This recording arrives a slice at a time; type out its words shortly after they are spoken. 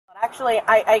Actually,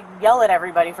 I yell at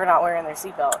everybody for not wearing their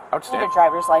seatbelt. Outstanding. I need a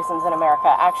driver's license in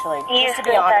America, actually. Just to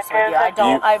be honest with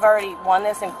you, I've already won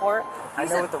this in court. I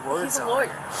know what the words are. He's a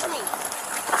lawyer.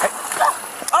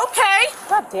 Okay.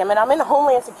 God damn it, I'm in the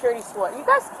Homeland Security school. Are you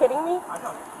guys kidding me?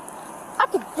 I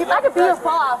could be your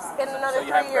boss in another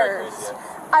 3 years.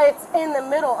 It's in the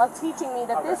middle of teaching me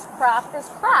that this craft is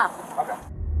craft. Okay.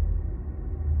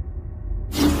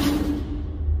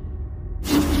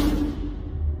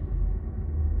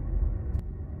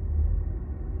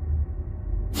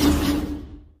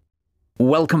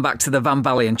 Welcome back to the Van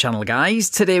Balian channel, guys.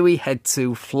 Today we head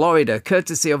to Florida,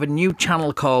 courtesy of a new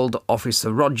channel called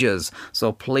Officer Rogers,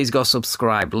 so please go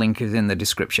subscribe, link is in the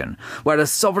description, where a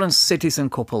sovereign citizen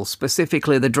couple,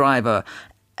 specifically the driver,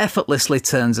 effortlessly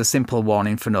turns a simple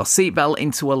warning for no seatbelt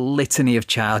into a litany of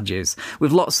charges,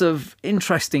 with lots of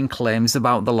interesting claims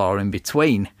about the law in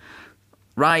between.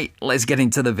 Right, let's get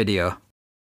into the video.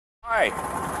 Hi.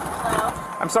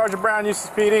 Hello. I'm Sergeant Brown,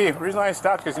 UCPD. The reason I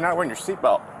stopped is because you're not wearing your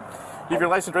seatbelt. You have your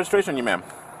license registration on you, ma'am.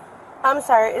 I'm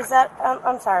sorry, is that,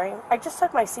 I'm sorry. I just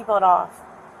took my seatbelt off.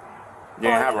 You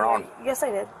didn't have her on. Yes,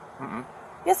 I did. Mm-mm.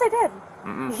 Yes, I did.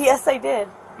 Mm-mm. Yes, I did.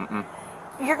 Mm-mm.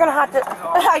 You're going to have to,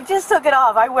 I just took it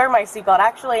off. I wear my seatbelt.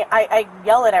 Actually, I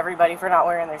yell at everybody for not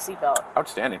wearing their seatbelt.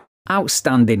 Outstanding.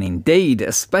 Outstanding indeed,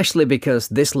 especially because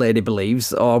this lady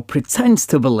believes, or pretends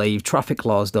to believe, traffic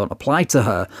laws don't apply to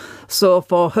her. So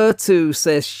for her to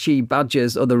say she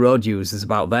badgers other road users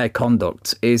about their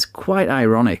conduct is quite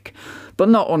ironic, but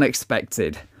not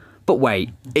unexpected. But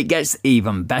wait, it gets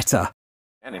even better.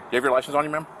 Annie, do you have your license on you,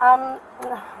 ma'am? I'm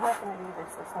not going to do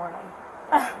this morning.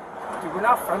 Dude, we're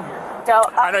not from here.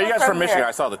 I know you guys are from Michigan.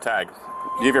 I saw the tag.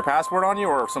 Do you have your passport on you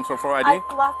or some sort of ID? I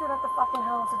left it at the fucking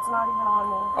house. It's not even on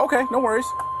me. Okay, no worries.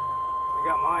 I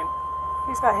got mine.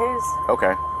 He's got his.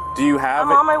 Okay. Do you have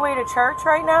I'm on my way to church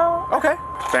right now. Okay.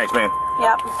 Thanks, man.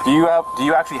 Yep. Do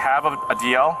you actually have a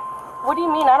DL? What do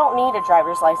you mean? I don't need a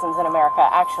driver's license in America,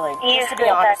 actually. Just to be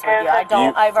honest with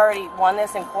you, I've already won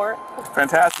this in court.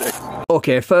 Fantastic.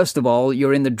 Okay, first of all,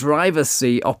 you're in the driver's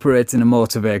seat operating a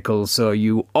motor vehicle, so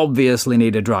you obviously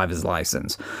need a driver's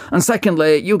license. And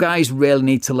secondly, you guys really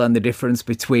need to learn the difference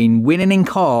between winning in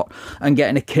court and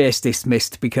getting a case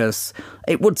dismissed, because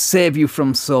it would save you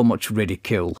from so much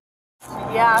ridicule.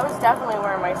 Yeah, I was definitely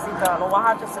wearing my seatbelt, and we'll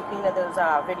have to subpoena those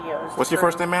videos. What's your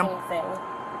first name, ma'am?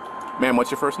 Ma'am, what's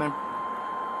your first name?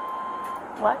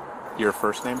 What? Your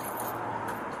first name?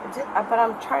 But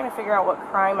I'm trying to figure out what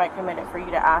crime I committed for you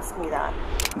to ask me that.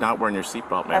 Not wearing your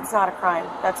seatbelt, ma'am. That's not a crime.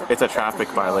 It's a traffic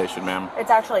violation, ma'am.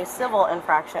 It's actually a civil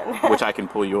infraction. Which I can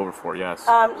pull you over for, yes.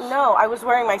 No, I was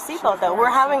wearing my seatbelt though. We're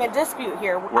having a dispute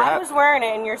here. I was wearing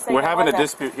it, and you're saying we're having a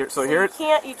dispute here. So here,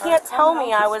 you can't tell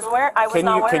me I was not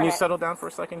wearing it. Can you settle down for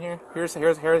a second here? Here's how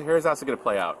it's going to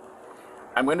play out.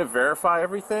 I'm going to verify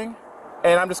everything,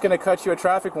 and I'm just going to cut you a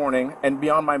traffic warning and be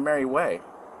on my merry way.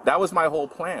 That was my whole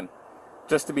plan.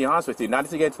 Just to be honest with you, not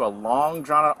to get into a long,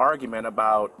 drawn-out argument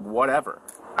about whatever.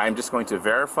 I'm just going to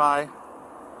verify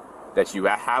that you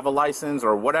have a license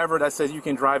or whatever that says you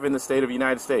can drive in the state of the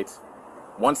United States.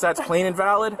 Once that's clean and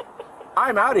valid,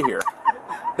 I'm out of here.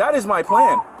 That is my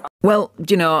plan. Well,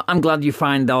 you know, I'm glad you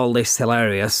find all this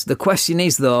hilarious. The question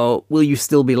is, though, will you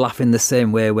still be laughing the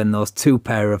same way when those two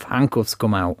pair of handcuffs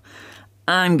come out?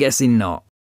 I'm guessing not.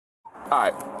 All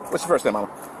right. What's your first name,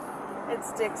 Mama?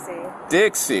 It's Dixie.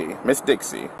 Dixie. Miss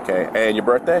Dixie. Okay. And your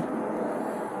birthday?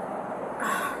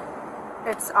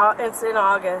 It's in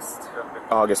August.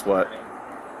 August what?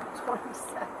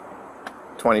 22nd.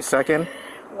 22nd?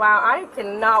 Wow, I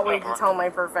cannot wait to tell my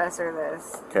professor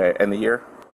this. Okay. And the year?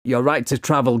 Your right to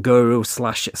travel guru /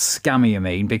 scammer, you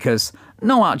mean, because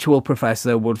no actual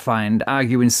professor would find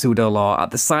arguing pseudo-law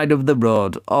at the side of the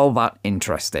road all that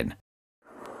interesting.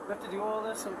 We have to do all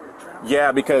this over travel?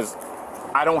 Yeah, because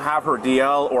I don't have her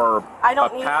DL or a passport. I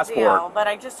don't need a DL, but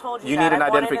I just told you that. You need an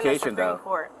identification, though.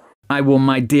 Court. I won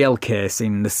my DL case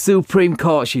in the Supreme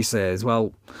Court, she says.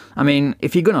 Well, I mean,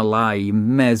 if you're gonna lie, you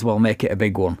may as well make it a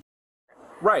big one.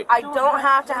 Right. I don't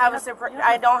have to have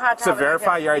to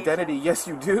verify your identity. Yes,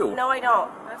 you do. No, I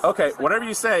don't. Okay, whatever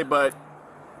you say, but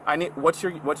I need. What's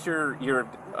your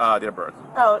date of birth?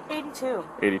 Oh, 82.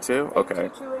 82. Okay.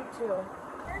 8282.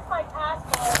 Here's my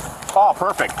passport. Oh,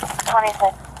 perfect.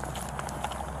 26.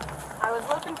 I was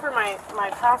looking for my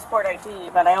passport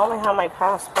ID, but I only have my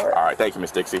passport. All right, thank you,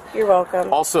 Miss Dixie. You're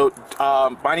welcome. Also,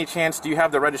 by any chance, do you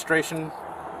have the registration?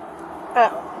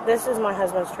 This is my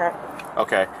husband's truck.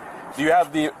 Okay. Do you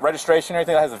have the registration or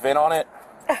anything that has a VIN on it?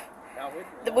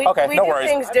 We Okay, no do worries.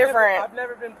 things different. I've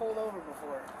never been pulled over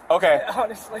before. Okay.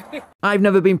 Honestly. I've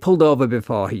never been pulled over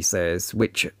before, he says,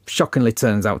 which shockingly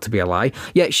turns out to be a lie.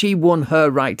 Yet she won her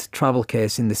right to travel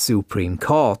case in the Supreme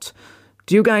Court.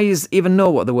 Do you guys even know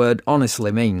what the word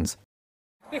honestly means?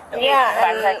 Yeah,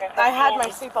 and I had my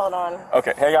seatbelt on.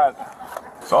 Okay, hang on.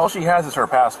 So all she has is her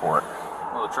passport.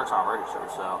 Well, the truck's not registered,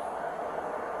 so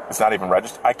It's not even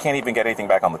registered. I can't even get anything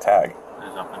back on the tag.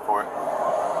 there's nothing for it.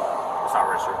 It's not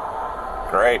registered.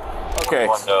 Great. Okay.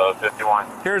 51.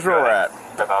 Here's where we're at.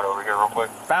 Step out over here real quick.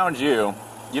 Found you.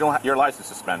 You don't. Your license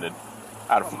suspended.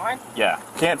 Out of Mine? Yeah.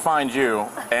 Can't find you,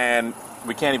 and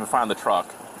we can't even find the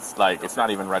truck. It's like it's not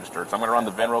even registered. So I'm gonna run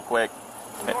the VIN real quick.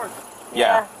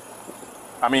 Yeah.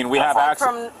 I mean, we have like access.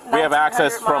 from We have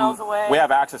access 1900 miles from. away. We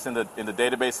have access in the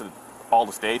database of all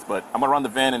the states. But I'm gonna run the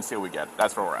VIN and see what we get.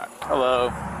 That's where we're at. Hello.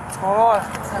 What's going on?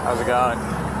 How's it going?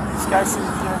 This guy said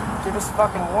he's gonna give us a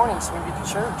fucking warning so we can get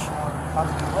to church. About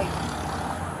to be late.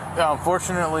 Yeah,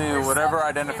 unfortunately, whatever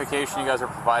identification you guys are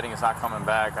providing is not coming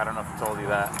back. I don't know if he told you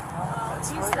that.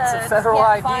 He It's said, a federal "You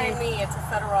ID. can't find me, it's a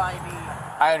federal ID.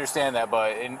 I understand that,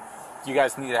 but you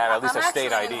guys need to have at least a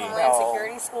state I'm ID. actually in Homeland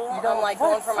Security School. I'm like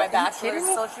going for my bachelor's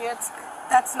associates.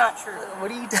 That's not true.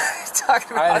 What are you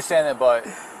talking about? I understand that, but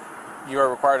you are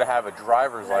required to have a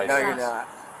driver's license. No, you're not.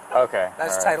 Okay.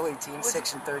 That's all right. Title 18,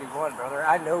 Section 31, brother.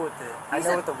 I know what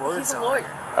the words He's a are.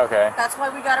 lawyer. Okay. That's why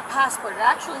we got a passport. It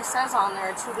actually says on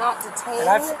there to not detain. And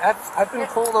I've been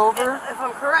pulled over If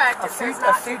I'm correct, a it few says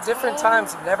not different detain.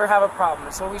 times. Never have a problem.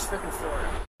 It's always freaking Florida.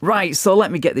 Right, so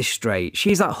let me get this straight.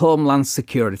 She's at Homeland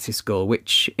Security School,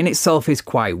 which in itself is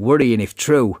quite worrying if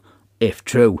true. If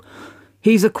true.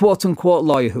 He's a quote-unquote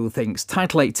lawyer who thinks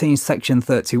Title 18 Section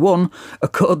 31, a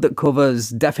code that covers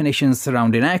definitions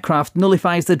surrounding aircraft,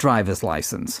 nullifies the driver's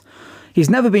licence.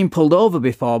 He's never been pulled over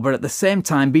before, but at the same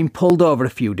time been pulled over a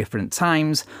few different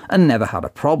times and never had a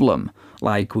problem.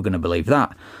 Like, we're going to believe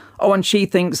that. Oh, and she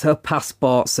thinks her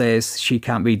passport says she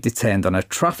can't be detained on a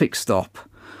traffic stop.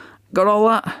 Got all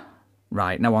that?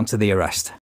 Right, now on to the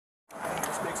arrest.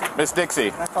 Miss Dixie.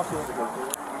 I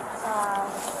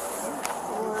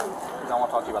want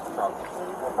to talk to you about the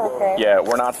truck. Okay. Yeah,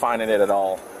 we're not finding it at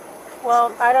all.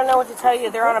 Well, I don't know what to tell you.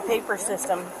 They're on a paper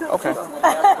system. Okay.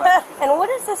 And what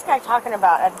is this guy talking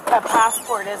about? A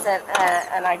passport isn't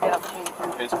an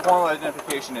identification. His formal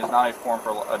identification is not a form for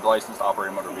a license to operate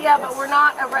a motor vehicle. Yeah, but we're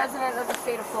not a resident of the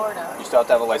state of Florida. You still have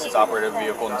to have a license to operate a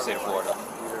vehicle in the state of Florida.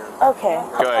 Okay.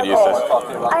 Go ahead, Okay. Eustace.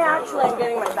 I actually am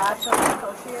getting my bachelor's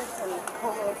associates in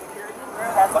Homeland Security.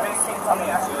 That's what it states on the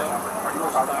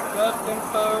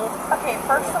Okay,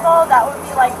 first of all, that would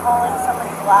be like calling somebody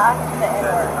black the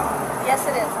N-word. Yes,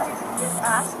 it is. Just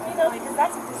ask me though, because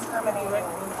that's a discriminating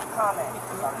comment.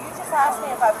 You just asked me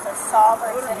if I was a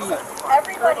sovereign citizen.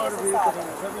 Everybody is a sovereign.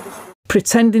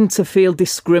 Pretending to feel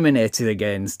discriminated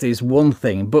against is one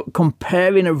thing, but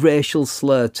comparing a racial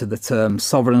slur to the term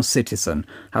sovereign citizen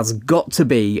has got to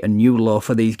be a new law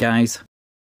for these guys.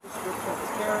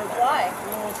 Why?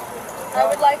 I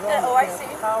would like to. Oh, I see.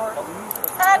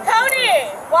 Cody,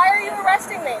 why are you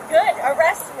arresting me? Good,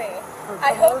 arrest me.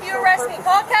 I hope you arrest me.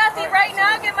 Call Kathy right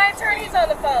now. Get my attorneys on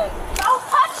the phone. Don't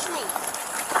touch me.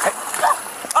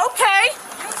 Okay.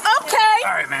 Okay.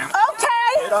 All right, ma'am.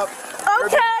 Okay. Get up.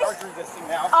 Okay. Resisting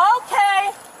now.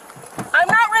 Okay. I'm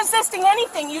not resisting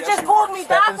anything. You just pulled me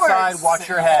backwards. Step inside. Watch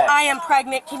your head. I am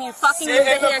pregnant. Can you fucking Sit move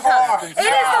the in the handcuffs? car. It is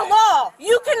the law.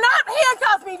 You cannot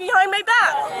handcuff me behind my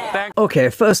back. Okay,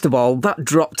 first of all, that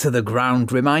drop to the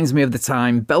ground reminds me of the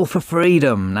time Bell for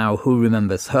Freedom, now who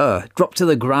remembers her, dropped to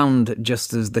the ground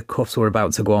just as the cuffs were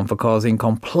about to go on for causing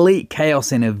complete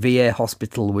chaos in a VA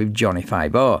hospital with Johnny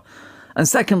 5-0. And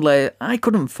secondly, I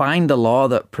couldn't find a law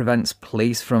that prevents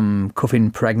police from cuffing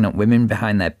pregnant women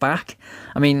behind their back.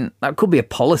 I mean, that could be a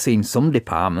policy in some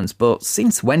departments, but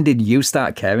since when did you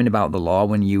start caring about the law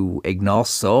when you ignore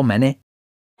so many?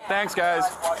 Thanks, guys.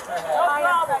 Why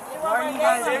are you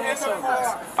guys being so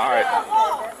aggressive? All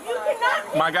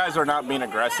right. My guys are not being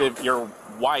aggressive. Your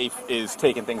wife is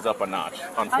taking things up a notch,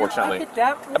 unfortunately. I get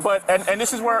that. But and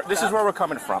this is where we're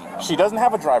coming from. She doesn't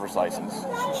have a driver's license.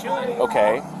 She should.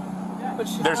 Okay. But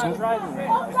she's There's not driving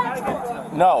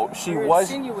right. No, she You're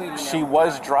was insinuating she that.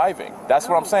 was driving. That's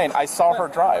what I'm saying. I saw her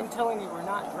drive. I'm telling you, we're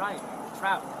not driving. We're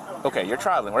traveling. Okay, you're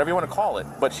traveling, whatever you want to call it.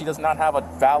 But she does not have a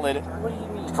valid What do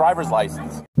you mean? driver's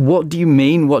license. What do you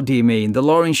mean? What do you mean? The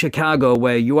law in Chicago,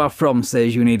 where you are from,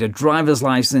 says you need a driver's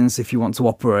license if you want to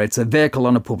operate a vehicle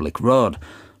on a public road.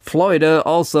 Florida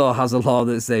also has a law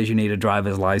that says you need a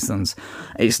driver's license.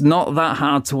 It's not that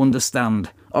hard to understand,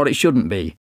 or it shouldn't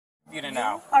be. Get in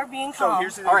now. Are being calm. So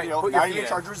here's the All right, deal. put Now your you're in feet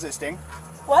charge of resisting.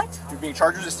 What? You're being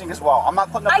charge resisting as well. I'm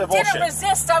not putting up the bullshit. I didn't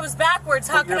resist. I was backwards.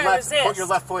 How can I resist? Put your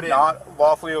left foot in. Not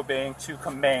lawfully obeying to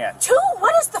command.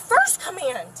 What is the first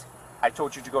command? I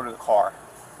told you to go to the car.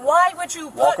 Why would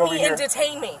you put me and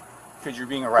detain me? Because you're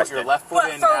being arrested. Put your left foot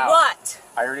in for now. What?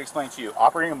 I already explained to you.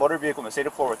 Operating a motor vehicle in the state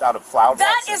of Florida without a flowered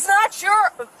That license. is not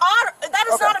your honor. That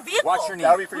is not a vehicle. Watch your knee.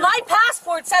 My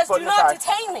passport says do not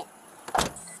detain me.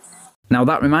 Now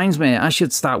that reminds me, I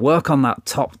should start work on that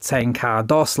top 10 car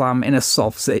door slam in a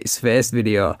soft sits face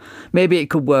video. Maybe it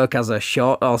could work as a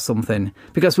short or something,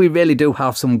 because we really do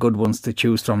have some good ones to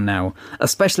choose from now,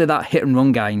 especially that hit and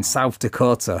run guy in South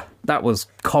Dakota. That was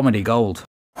comedy gold.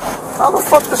 How the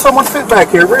fuck does someone fit back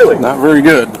here, really? Not very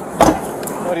good.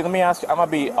 Buddy, let me ask you, I'm gonna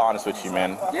be honest with you,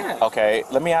 man. Yeah. Okay,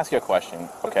 let me ask you a question,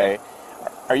 okay?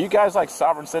 Are you guys like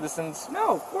sovereign citizens?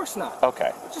 No, of course not.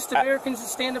 Okay. We're just Americans who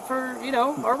stand up for, you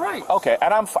know, our rights. Okay,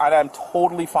 and I'm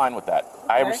totally fine with that.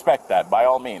 I Okay. respect that, by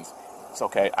all means. It's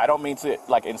okay. I don't mean to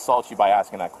like insult you by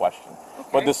asking that question. Okay.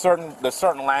 But the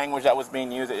certain language that was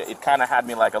being used, it kind of had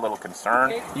me like a little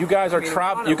concerned. Okay. You guys are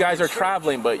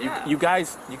traveling, but you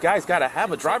guys gotta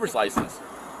have a driver's license.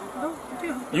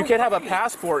 You can't have a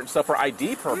passport and stuff for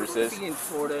ID purposes. In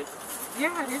Florida.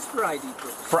 Yeah, it is for ID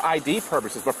purposes. For ID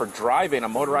purposes, but for driving a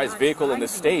motorized vehicle in the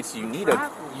States, you need a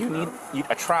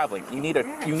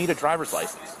driver's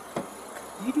license.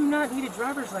 You do not need a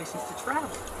driver's license to travel.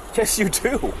 Yes, you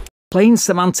do. Playing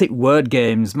semantic word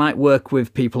games might work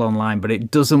with people online, but it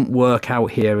doesn't work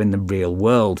out here in the real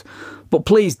world. But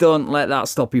please don't let that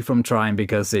stop you from trying,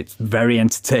 because it's very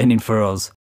entertaining for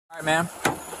us. Alright, ma'am.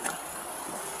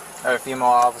 Have a female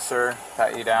officer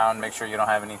pat you down, make sure you don't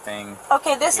have anything.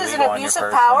 Okay, this is an illegal on abuse your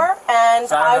of person. power, and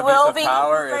It's not I an will abuse be. of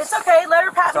power, It's okay. Let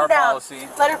her pat it's me our down. policy.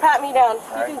 Let her pat me down. You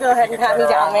can go ahead and pat me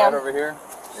down, Right ma'am. over here.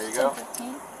 There you go.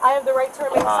 I have the right to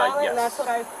remain silent, yes. and that's what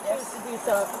I choose to do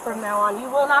so from now on. You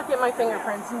will not get my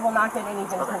fingerprints. You will not get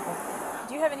anything from me.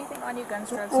 Do you have anything on you, guns,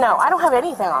 drugs? No, I don't have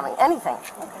anything on me. Anything.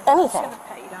 Anything.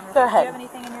 Go ahead. Do you have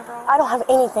anything in your bra? I don't have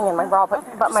anything in my bra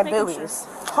but my boobies.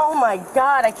 Oh my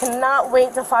God, I cannot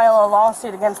wait to file a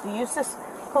lawsuit against the Eustis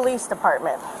Police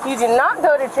Department. You do not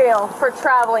go to jail for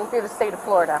traveling through the state of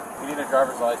Florida. You need a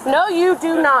driver's license. No, you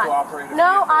do To not. operate a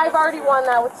No, vehicle. I've already won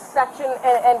that with section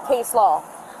and case law.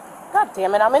 God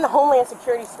damn it, I'm in Homeland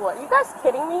Security school. Are you guys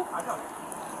kidding me?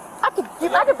 I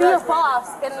could be a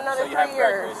boss in another 3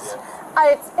 years.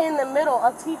 It's in the middle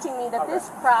of teaching me that this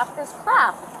craft is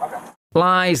craft.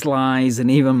 Lies, lies,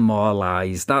 and even more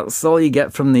lies. That's all you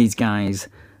get from these guys.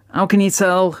 How can you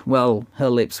tell? Well, her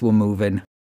lips were moving.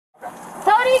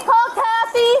 Cody, call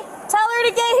Kathy. Tell her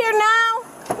to get here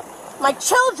now. My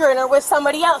children are with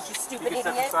somebody else, you stupid You can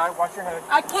step idiot. aside, watch your head,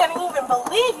 I can't even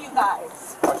believe you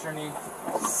guys. watch your knee.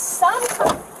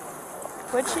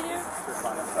 What'd she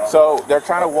do? So they're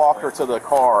trying to walk her to the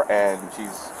car, and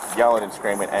she's yelling and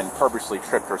screaming, and purposely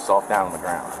tripped herself down on the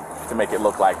ground to make it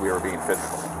look like we were being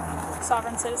physical.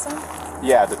 Sovereign citizen?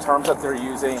 Yeah, the terms that they're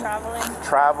using.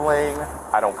 Traveling.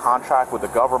 I don't contract with the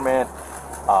government.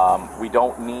 We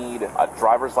don't need a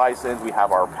driver's license. We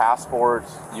have our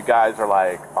passports. You guys are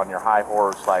like on your high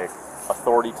horse, like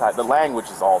authority type. The language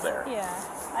is all there. Yeah,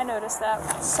 I noticed that.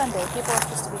 It's Sunday. People are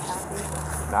supposed to be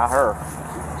happy. Not her.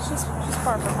 She's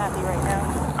far from happy right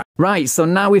now. Right, so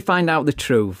now we find out the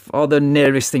truth, or the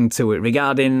nearest thing to it,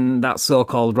 regarding that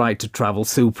so-called right to travel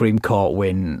Supreme Court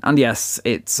win. And yes,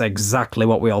 it's exactly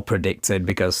what we all predicted,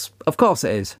 because of course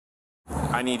it is.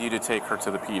 I need you to take her to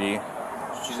the PD.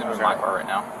 She's in my car right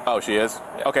now. Oh, she is?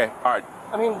 Yeah. Okay, all right.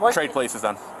 I mean, what? Trade places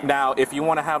then. Now, if you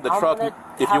want to have the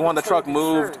truck,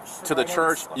 moved to the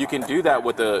church, you can do that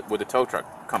with the tow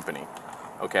truck company.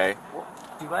 Okay.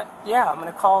 Do what? Yeah, I'm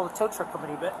gonna call the tow truck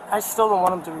company, but I still don't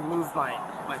want them to remove my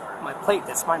plate.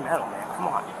 That's my metal, man. Come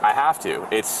on. I have to.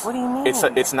 It's. What do you mean?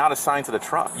 It's not assigned to the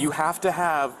truck. You have to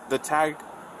have the tag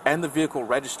and the vehicle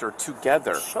registered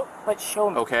together.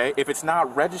 Show me. Okay. If it's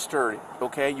not registered,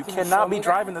 okay, you cannot be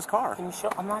driving this car. Can you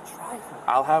show? I'm not driving.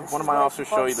 I'll have one of my officers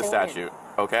show you the statute.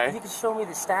 Okay. You can show me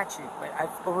the statute, but I've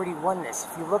already won this.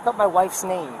 If you look up my wife's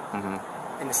name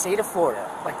in the state of Florida,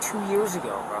 like 2 years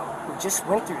ago, bro, we just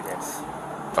went through this.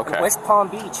 Okay. In West Palm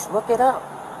Beach, look it up.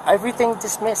 Everything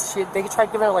dismissed. They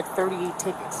tried giving her like 38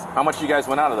 tickets. How much you guys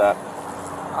went out of that?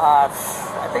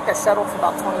 I think I settled for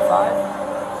about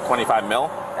 25. 25 mil?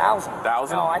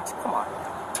 $1,000. No, come on.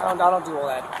 I don't do all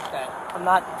that. I'm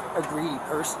not a greedy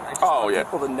person. I just want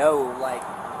people to know like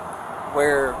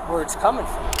where it's coming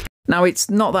from. Now, it's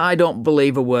not that I don't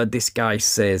believe a word this guy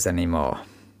says anymore.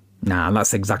 Nah,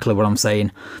 that's exactly what I'm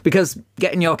saying. Because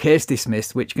getting your case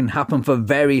dismissed, which can happen for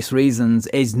various reasons,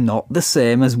 is not the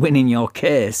same as winning your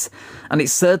case. And it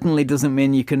certainly doesn't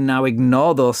mean you can now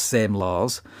ignore those same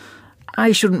laws.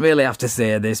 I shouldn't really have to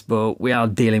say this, but we are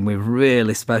dealing with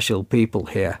really special people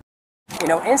here. You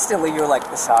know, instantly you're like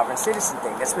the sovereign citizen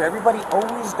thing. That's where everybody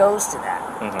always goes to that.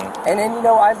 And then, you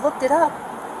know, I looked it up.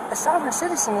 A sovereign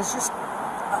citizen is just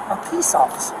a peace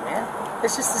officer, man.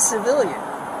 It's just a civilian.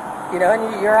 You know,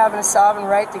 and you're having a sovereign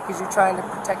right because you're trying to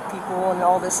protect people and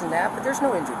all this and that, but there's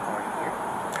no injured party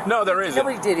here. No, there isn't.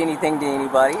 Nobody did anything to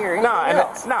anybody or anything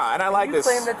else. And I like this.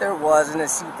 You claimed that there wasn't a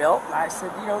seatbelt. I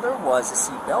said, you know, there was a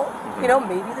seatbelt. You know,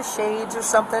 maybe the shades or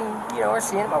something, you know, are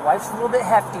seeing it. My wife's a little bit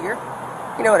heftier.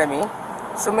 You know what I mean?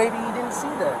 So maybe you didn't see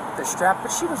the strap,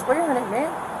 but she was wearing it,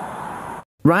 man.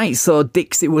 Right, so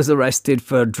Dixie was arrested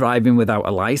for driving without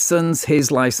a licence.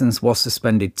 His licence was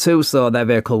suspended too, so their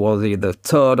vehicle was either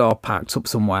towed or parked up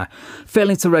somewhere.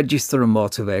 Failing to register a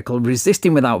motor vehicle,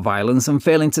 resisting without violence, and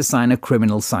failing to sign a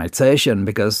criminal citation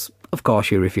because, of course,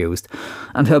 she refused.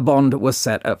 And her bond was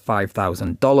set at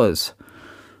 $5,000.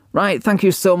 Right, thank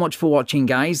you so much for watching,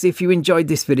 guys. If you enjoyed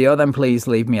this video, then please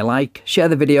leave me a like, share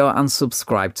the video and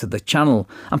subscribe to the channel.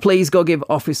 And please go give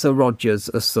Officer Rogers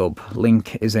a sub,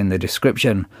 link is in the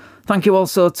description. Thank you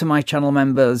also to my channel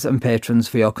members and patrons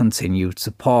for your continued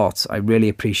support. I really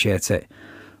appreciate it.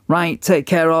 Right, take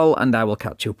care all, and I will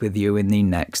catch up with you in the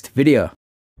next video.